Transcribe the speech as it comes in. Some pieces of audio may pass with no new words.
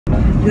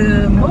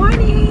Good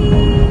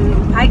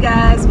morning. Hi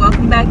guys,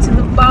 welcome back to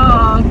the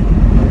vlog.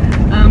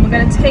 I'm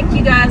gonna take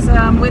you guys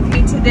with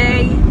me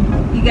today.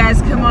 You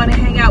guys come on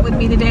and hang out with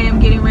me today. I'm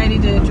getting ready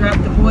to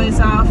drop the boys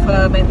off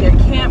at their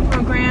camp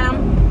program,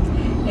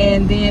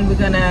 and then we're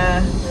gonna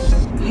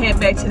head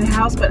back to the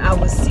house, but I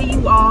will see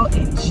you all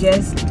in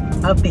just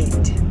a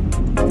bit.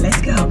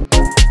 Let's go.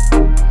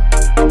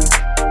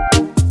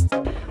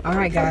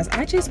 Alright guys,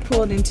 I just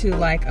pulled into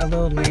like a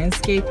little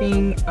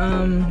landscaping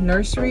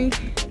nursery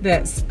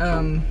that's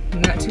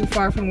not too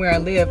far from where I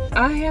live.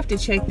 I have to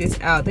check this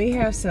out. They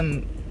have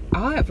some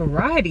odd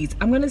varieties.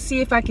 I'm gonna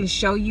see if I can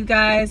show you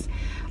guys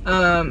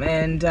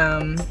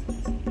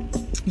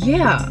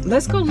yeah,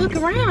 let's go look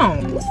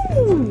around.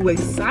 Ooh,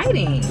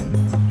 exciting.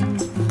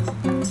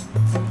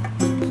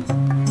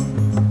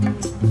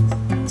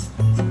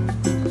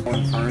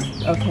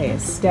 Okay, a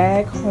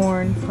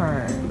staghorn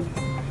fern.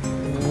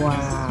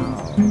 Wow.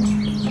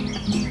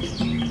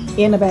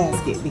 In a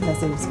basket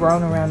because it's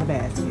thrown around the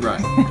basket.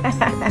 Right.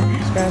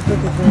 Guys, look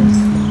at this.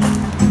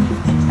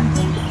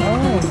 Oh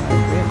my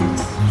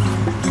goodness.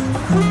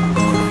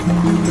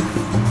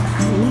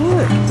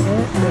 Look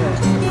at that.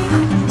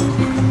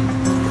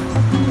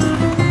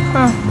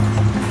 Huh.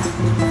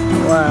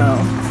 Wow.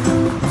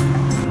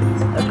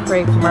 A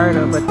crepe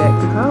myrtle, but that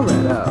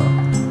color though.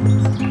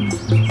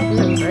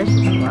 Good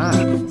gracious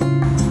alive.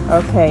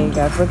 Okay, you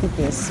guys, look at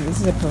this.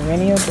 This is a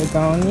perennial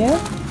begonia,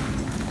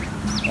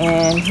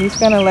 and he's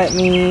gonna let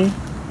me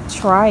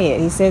try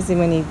it. He says that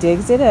when he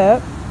digs it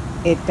up,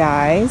 it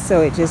dies, so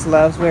it just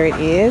loves where it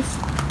is.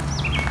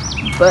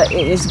 But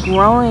it is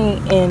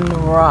growing in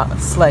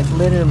rocks, like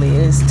literally,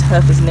 it is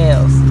tough as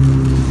nails.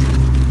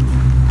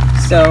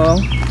 So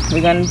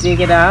we're gonna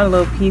dig it out, a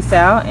little piece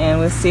out, and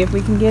we'll see if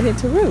we can get it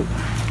to root.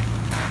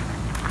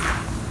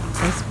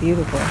 It's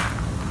beautiful.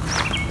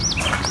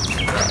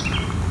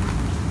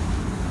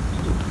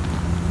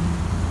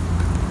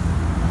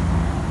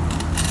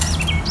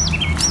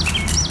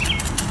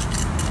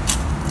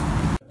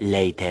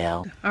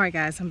 Later. Alright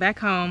guys, I'm back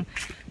home.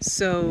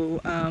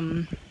 So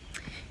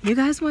you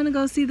guys want to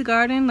go see the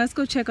garden? Let's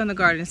go check on the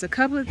garden. There's a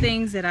couple of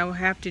things that I will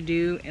have to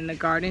do in the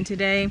garden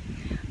today.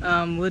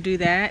 We'll do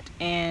that,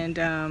 and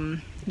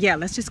yeah,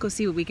 let's just go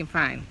see what we can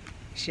find,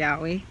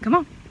 shall we? Come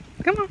on,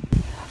 come on.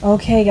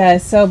 Okay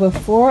guys, so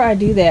before I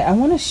do that, I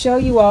want to show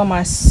you all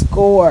my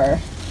score.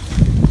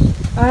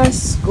 I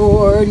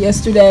scored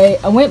yesterday.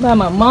 I went by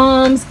my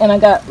mom's and I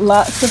got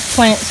lots of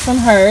plants from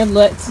her,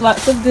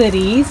 lots of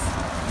goodies.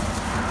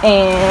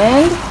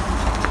 And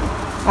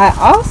I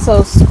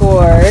also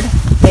scored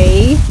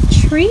a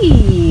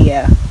tree.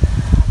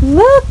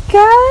 Look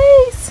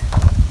guys,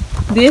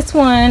 this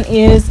one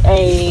is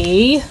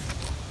a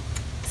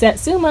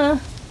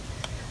Satsuma.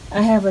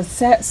 I have a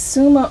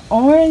Satsuma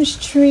orange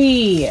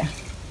tree,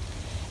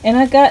 and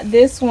I got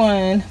this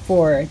one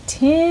for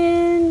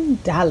 $10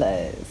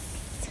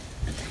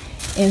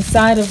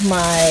 inside of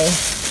my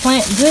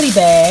plant goodie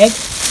bag.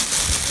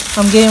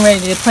 I'm getting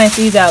ready to plant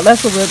these out.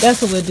 That's what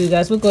we'll do,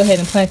 guys. We'll go ahead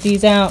and plant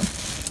these out.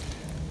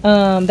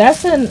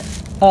 That's an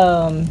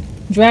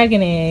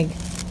dragon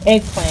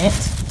eggplant.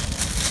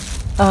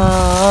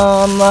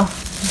 Oh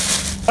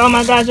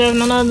my gosh, I don't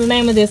know the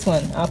name of this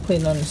one. I'll put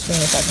it on the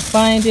screen if I can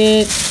find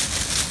it.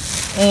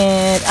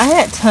 And I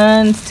had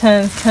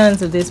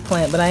tons of this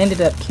plant, but I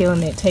ended up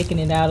killing it, taking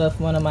it out of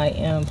one of my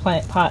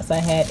plant pots I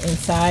had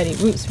inside. It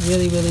roots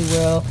really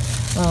well.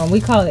 We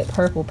call it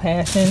purple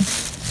passion.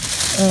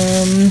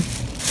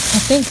 I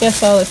think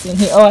that's all that's in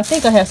here. Oh, I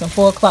think I have some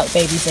 4 o'clock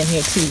babies in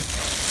here too.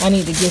 I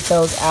need to get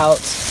those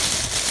out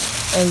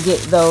and get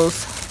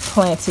those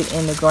planted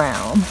in the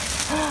ground.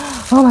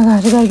 Oh my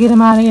gosh, I gotta get them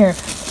out of here.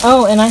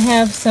 Oh, and I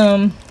have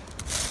some,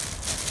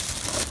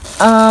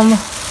 I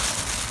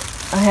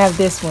have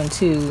this one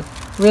too.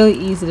 Really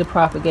easy to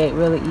propagate,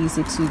 really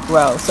easy to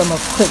grow. So I'm gonna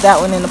put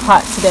that one in the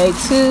pot today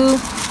too.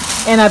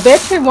 And I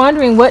bet you're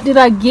wondering, what did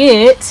I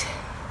get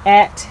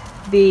at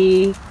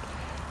the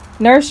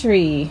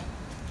nursery?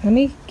 Let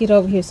me get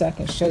over here so I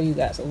can show you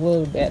guys a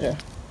little better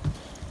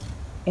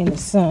in the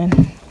sun.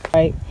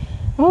 Right,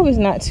 I hope it's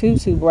not too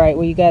bright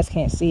where you guys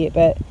can't see it,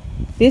 but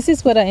this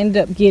is what I ended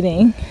up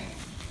getting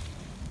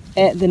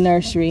at the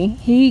nursery.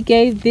 He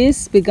gave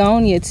this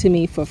begonia to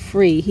me for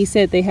free. He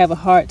said they have a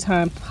hard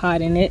time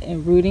potting it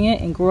and rooting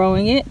it and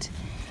growing it,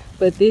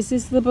 but this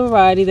is the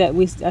variety that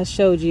I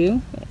showed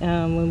you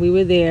when we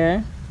were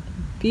there.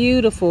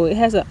 Beautiful. It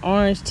has an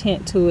orange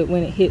tint to it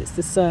when it hits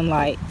the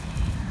sunlight.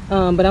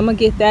 But I'm gonna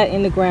get that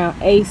in the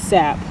ground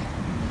ASAP.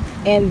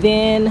 And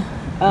then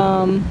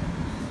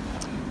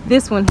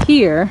this one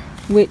here,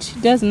 which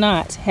does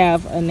not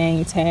have a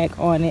name tag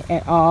on it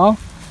at all,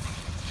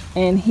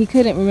 and he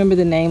couldn't remember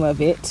the name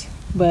of it,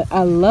 but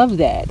I love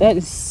that. That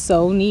is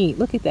so neat.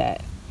 Look at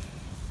that.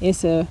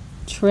 It's a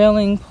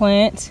trailing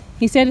plant.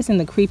 He said it's in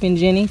the creeping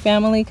Jenny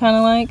family, kind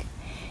of like,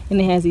 and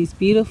it has these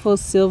beautiful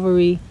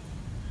silvery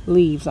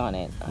leaves on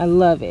it. I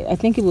love it. I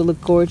think it would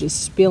look gorgeous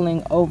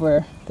spilling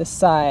over the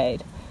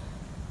side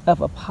of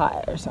a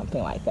pot or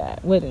something like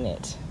that, wouldn't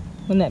it?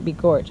 Wouldn't that be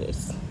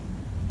gorgeous?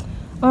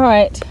 All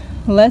right,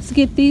 let's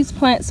get these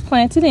plants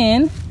planted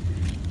in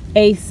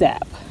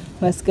ASAP.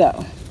 Let's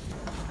go.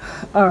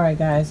 All right,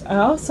 guys, I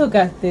also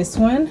got this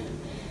one.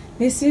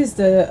 This is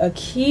a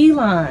key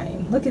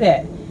lime. Look at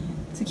that.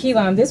 It's a key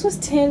lime. This was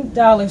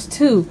 $10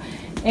 too.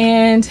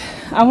 And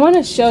I want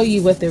to show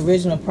you what the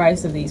original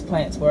price of these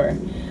plants were.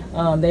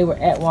 They were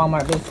at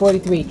Walmart. They were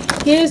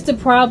 $43. Here's the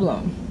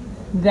problem.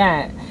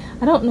 That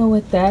I don't know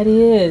what that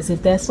is.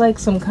 If that's like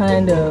some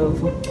kind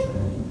of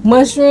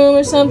mushroom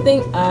or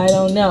something, I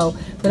don't know.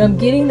 But I'm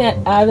getting that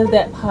out of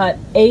that pot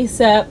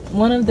ASAP.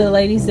 One of the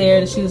ladies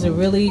there, she was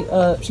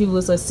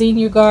a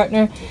senior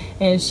gardener,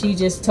 and she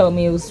just told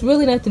me it was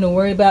really nothing to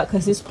worry about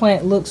because this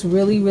plant looks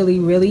really, really,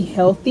 really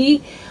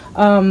healthy.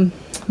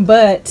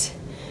 But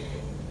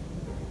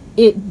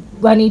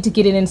I need to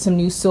get it in some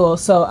new soil.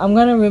 So I'm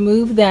gonna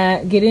remove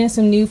that, get it in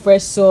some new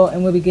fresh soil,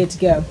 and we'll be good to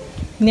go.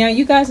 Now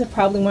you guys are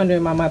probably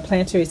wondering why my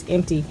planter is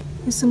empty.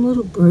 There's some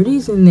little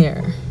birdies in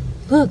there.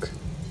 Look.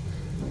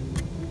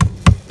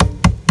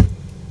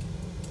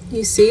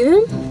 You see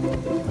them?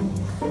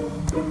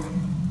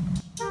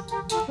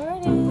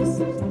 Birdies.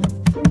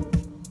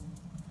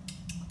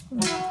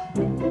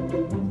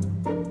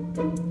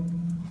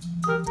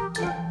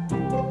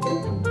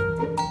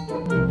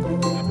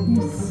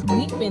 You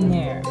sleep in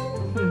there.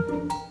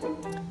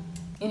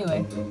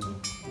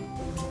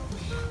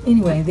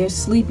 Anyway, they're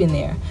sleeping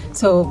there.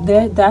 So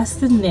that's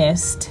the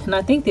nest, and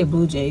I think they're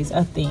blue jays,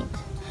 I think.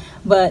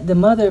 But the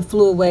mother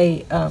flew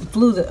away,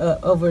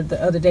 over the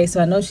other day,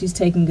 so I know she's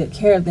taking good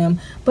care of them.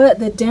 But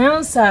the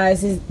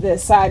downside is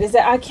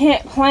that I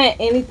can't plant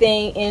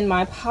anything in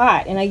my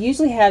pot, and I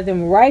usually have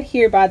them right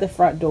here by the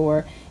front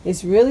door.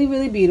 It's really,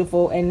 really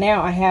beautiful, and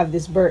now I have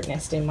this bird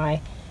nest in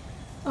my.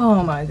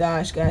 Oh my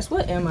gosh, guys,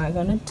 what am I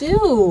gonna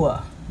do?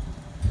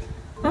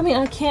 I mean,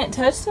 I can't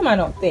touch them. I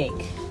don't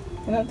think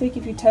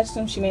if you touch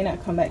them, she may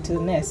not come back to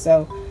the nest.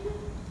 So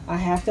I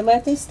have to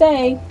let them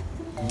stay.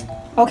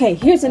 Okay,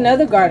 here's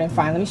another garden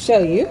find. Let me show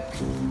you.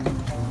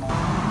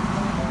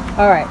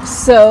 All right,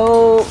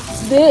 so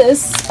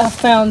I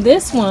found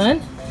this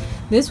one.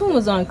 This one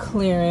was on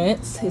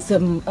clearance. It's a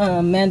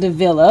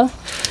Mandevilla.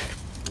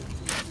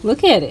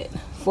 Look at it,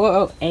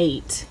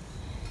 $4.08.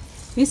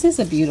 This is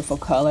a beautiful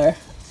color.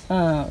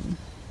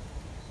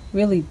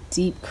 Really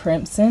deep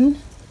crimson.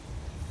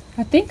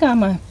 I think I'm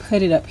gonna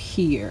put it up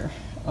here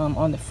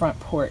on the front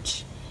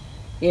porch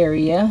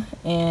area,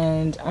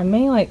 and I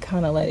may like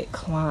kind of let it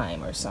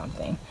climb or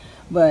something.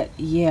 But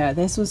yeah,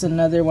 this was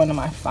another one of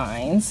my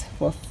finds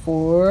for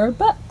 $4.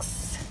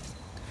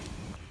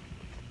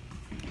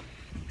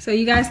 So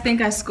you guys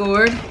think I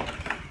scored?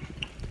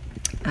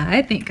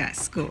 I think I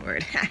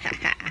scored.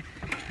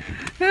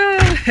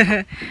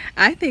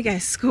 I think I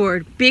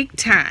scored big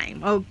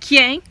time.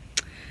 Okay.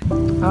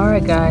 All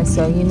right, guys,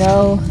 so you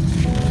know,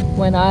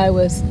 when I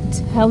was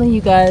telling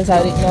you guys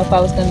I didn't know if I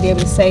was going to be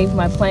able to save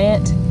my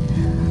plant,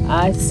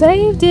 I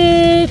saved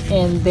it,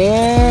 and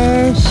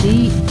there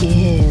she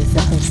is, the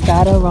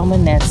costata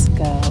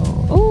romanesco.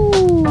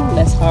 Ooh,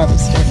 let's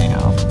harvest her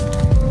now.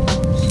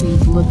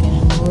 She's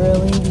looking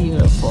really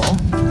beautiful.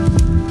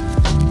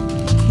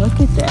 Look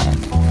at that.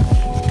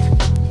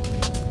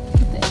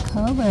 Look at that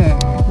color,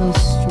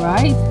 those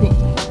stripe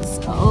things.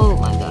 Oh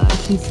my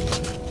gosh, she's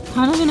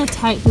kind of in a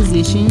tight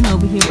position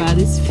over here by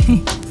this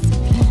fence,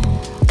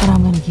 but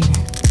I'm gonna get her.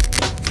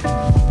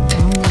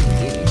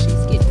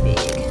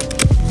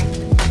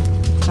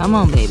 Come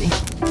on, baby.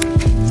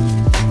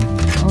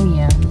 Oh,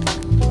 yeah.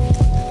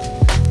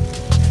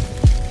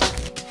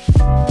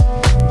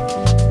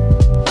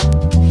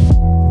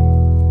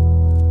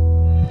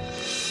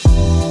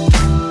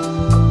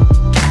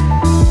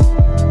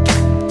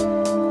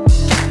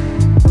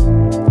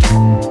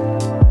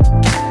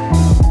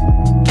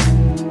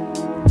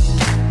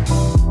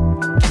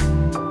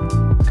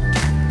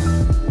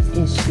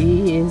 And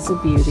she is a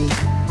beauty.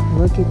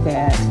 Look at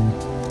that.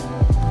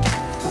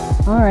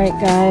 All right,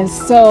 guys.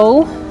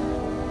 So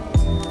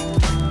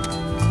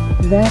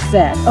that's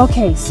that.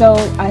 Okay, so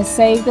I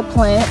saved the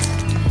plant,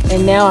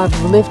 and now I've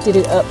lifted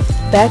it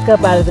back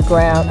up out of the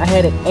ground. I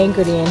had it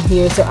anchored in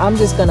here, so I'm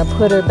just gonna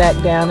put her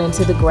back down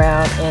into the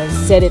ground and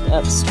set it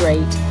up straight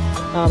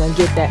and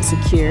get that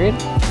secured.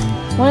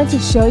 Wanted to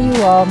show you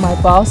all my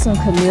balsam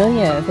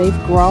camellia.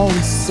 They've grown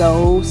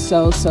so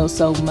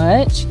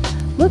much.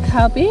 Look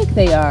how big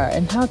they are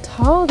and how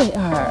tall they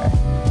are.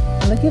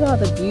 Look at all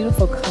the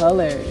beautiful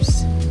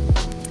colors.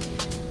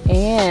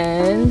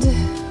 And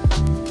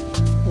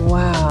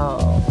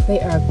wow, they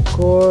are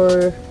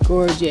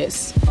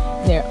gorgeous.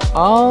 They're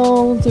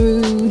all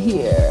through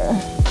here.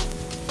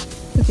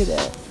 Look at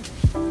that.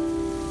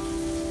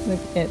 Look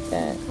at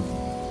that.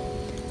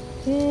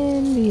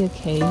 And the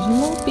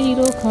occasional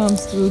beetle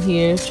comes through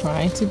here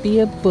trying to be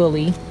a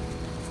bully.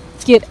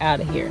 Get out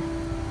of here.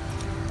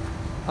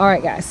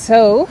 Alright guys,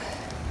 so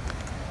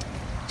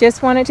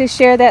just wanted to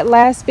share that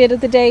last bit of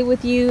the day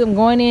with you. I'm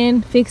going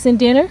in, fixing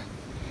dinner.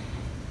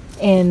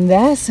 And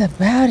that's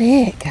about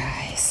it,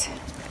 guys.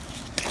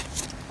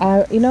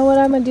 You know what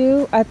I'm gonna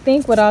do? I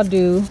think what I'll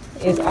do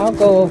is I'll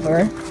go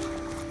over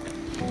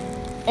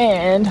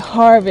and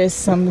harvest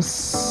some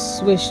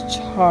Swiss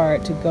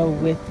chard to go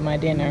with my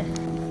dinner.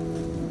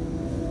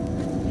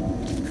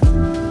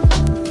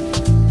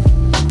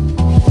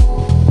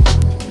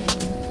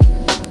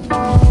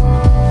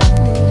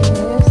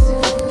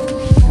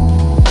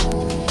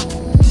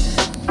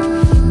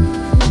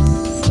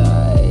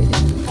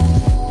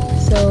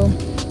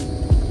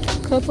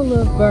 Couple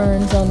of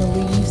burns on the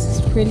leaves.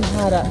 It's pretty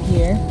hot out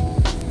here,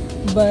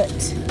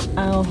 but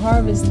I'll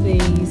harvest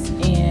these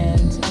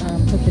and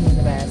put them in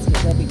the basket.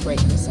 That'd be great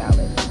for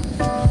salad.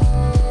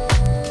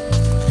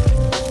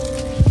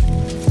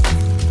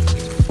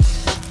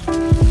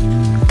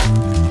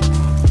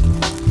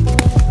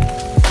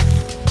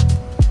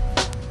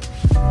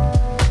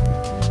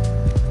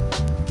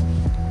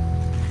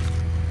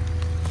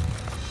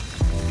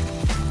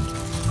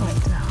 I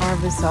like to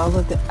harvest all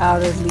of the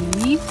outer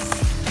leaves.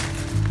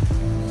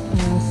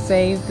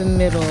 Save the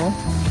middle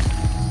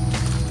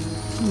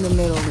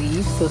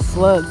leaves. The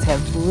slugs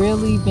have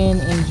really been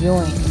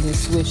enjoying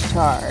this Swiss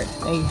chard.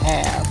 They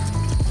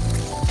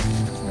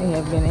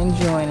have been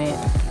enjoying it.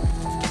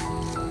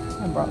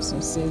 I brought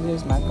some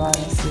scissors, my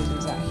garden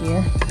scissors out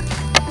here.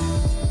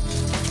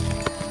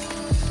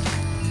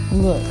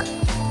 Look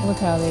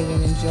how they've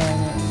been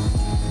enjoying it.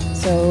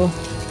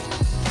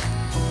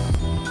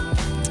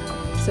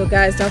 So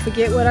guys, don't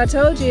forget what I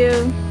told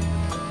you.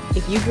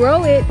 If you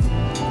grow it,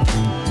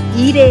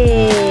 eat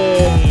it.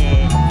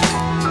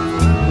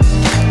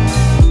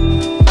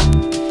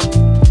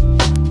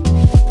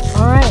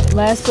 Alright,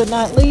 last but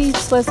not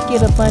least, let's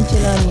get a bunch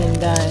of onion,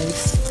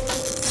 guys.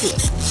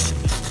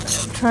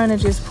 I'm trying to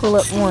just pull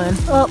up one.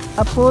 Oh,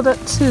 I pulled up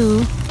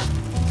two.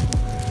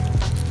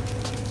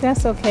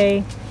 That's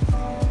okay.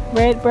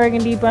 Red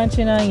burgundy bunch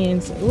of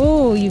onions.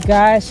 Ooh, you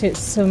guys should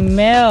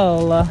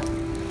smell.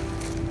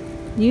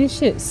 You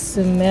should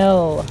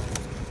smell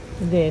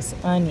this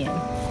onion.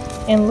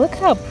 And look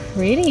how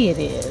pretty it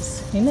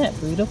is. Isn't that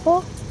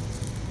beautiful?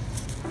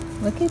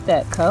 Look at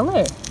that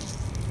color.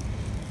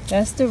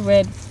 That's the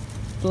red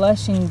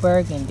blushing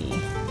burgundy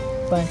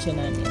bunch of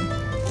onion.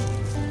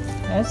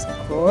 That's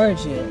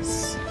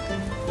gorgeous.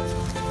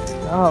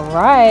 All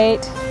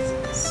right.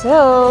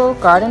 So,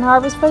 garden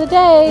harvest for the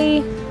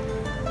day.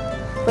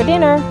 For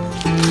dinner.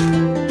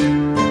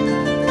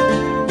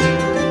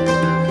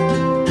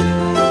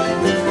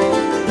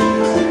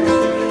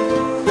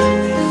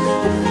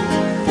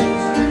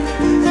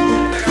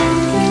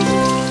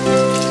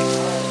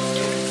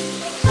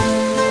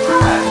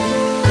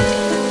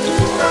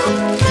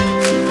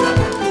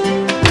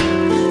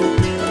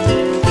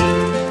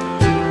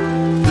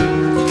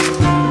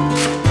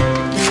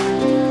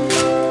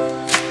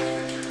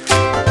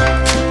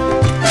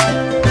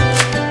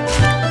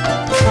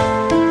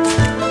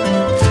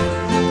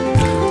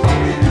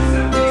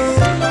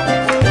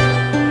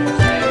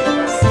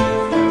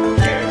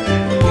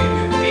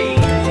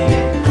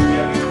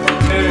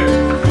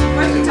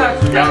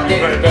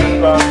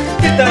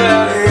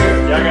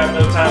 Y'all got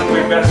no time to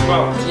play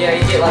basketball? Yeah,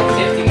 you get like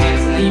 50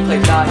 minutes and then you play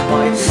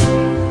dodgeball.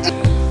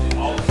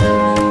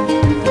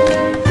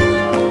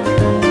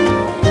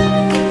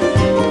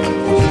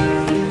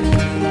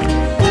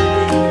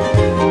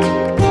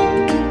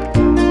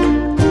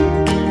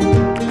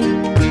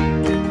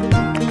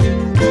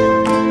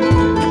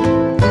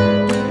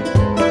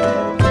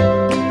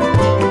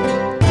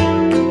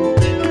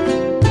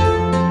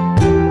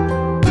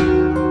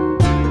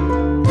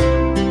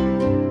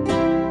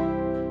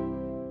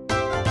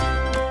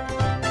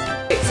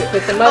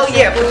 Put the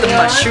mushroom put the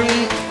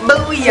mushroom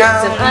bouillon.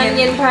 Put some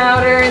onion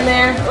powder in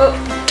there. Oh.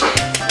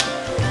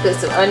 Put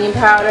some onion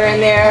powder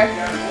in there.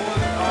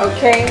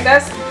 Okay,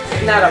 that's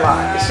not a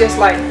lot. It's just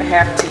like a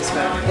half a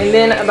teaspoon. And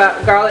then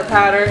about garlic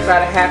powder,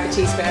 about a half a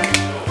teaspoon.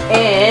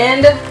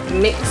 And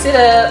mix it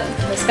up.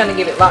 It's gonna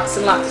give it lots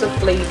and lots of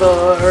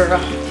flavor.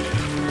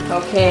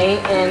 Okay,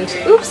 and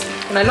oops.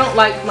 And I don't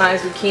like my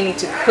zucchini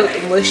to cook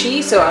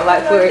mushy, so I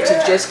like for it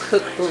to just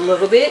cook a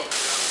little bit.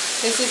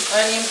 This is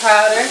onion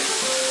powder.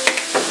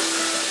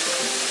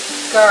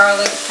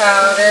 Garlic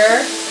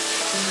powder,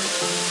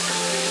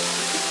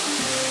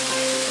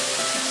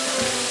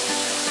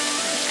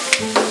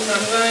 so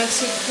I'm going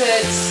to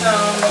put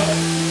some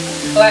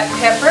black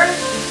pepper.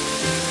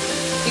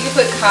 You can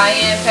put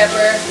cayenne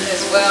pepper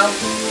as well,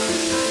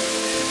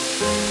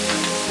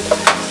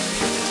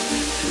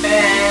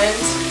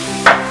 and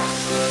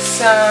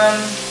some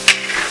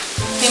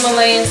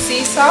Himalayan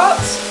sea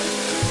salt.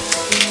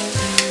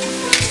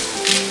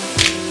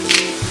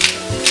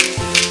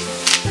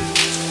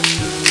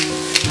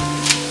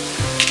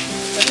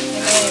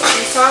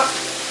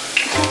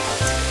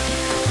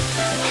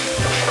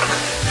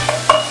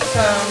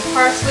 Some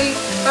parsley.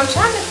 I'm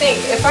trying to think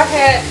if I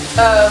had,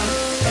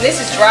 and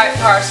this is dried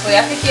parsley.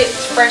 I could get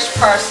fresh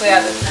parsley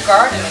out of the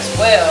garden as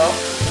well.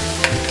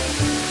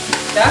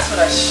 That's what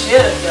I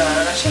should have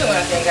done. I should have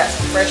went out there and got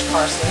some fresh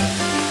parsley.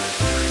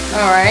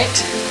 All right.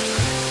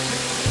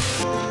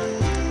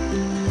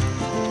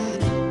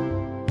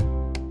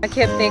 I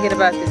kept thinking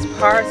about this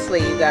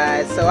parsley, you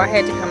guys, so I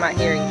had to come out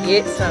here and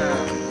get some.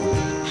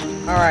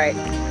 All right.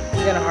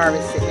 I'm gonna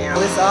harvest it now.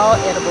 It's all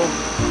edible.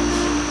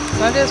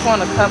 So I just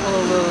want a couple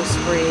of little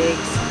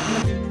sprigs.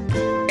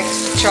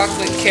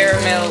 Chocolate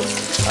caramel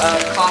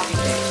coffee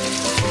cake.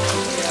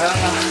 I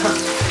don't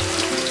know.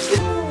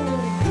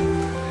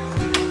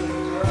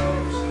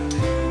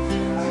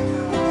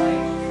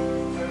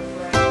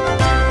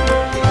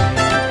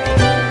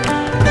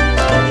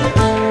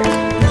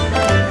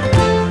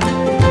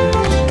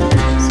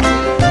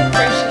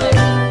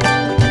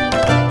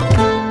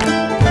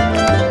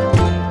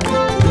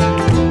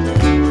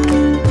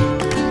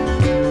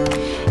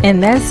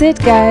 And that's it,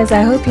 guys.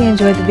 I hope you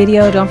enjoyed the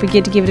video. Don't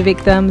forget to give it a big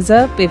thumbs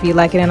up if you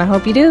like it, and I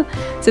hope you do.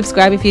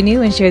 Subscribe if you're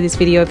new and share this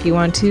video if you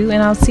want to.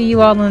 And I'll see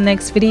you all in the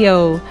next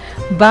video.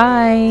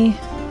 Bye.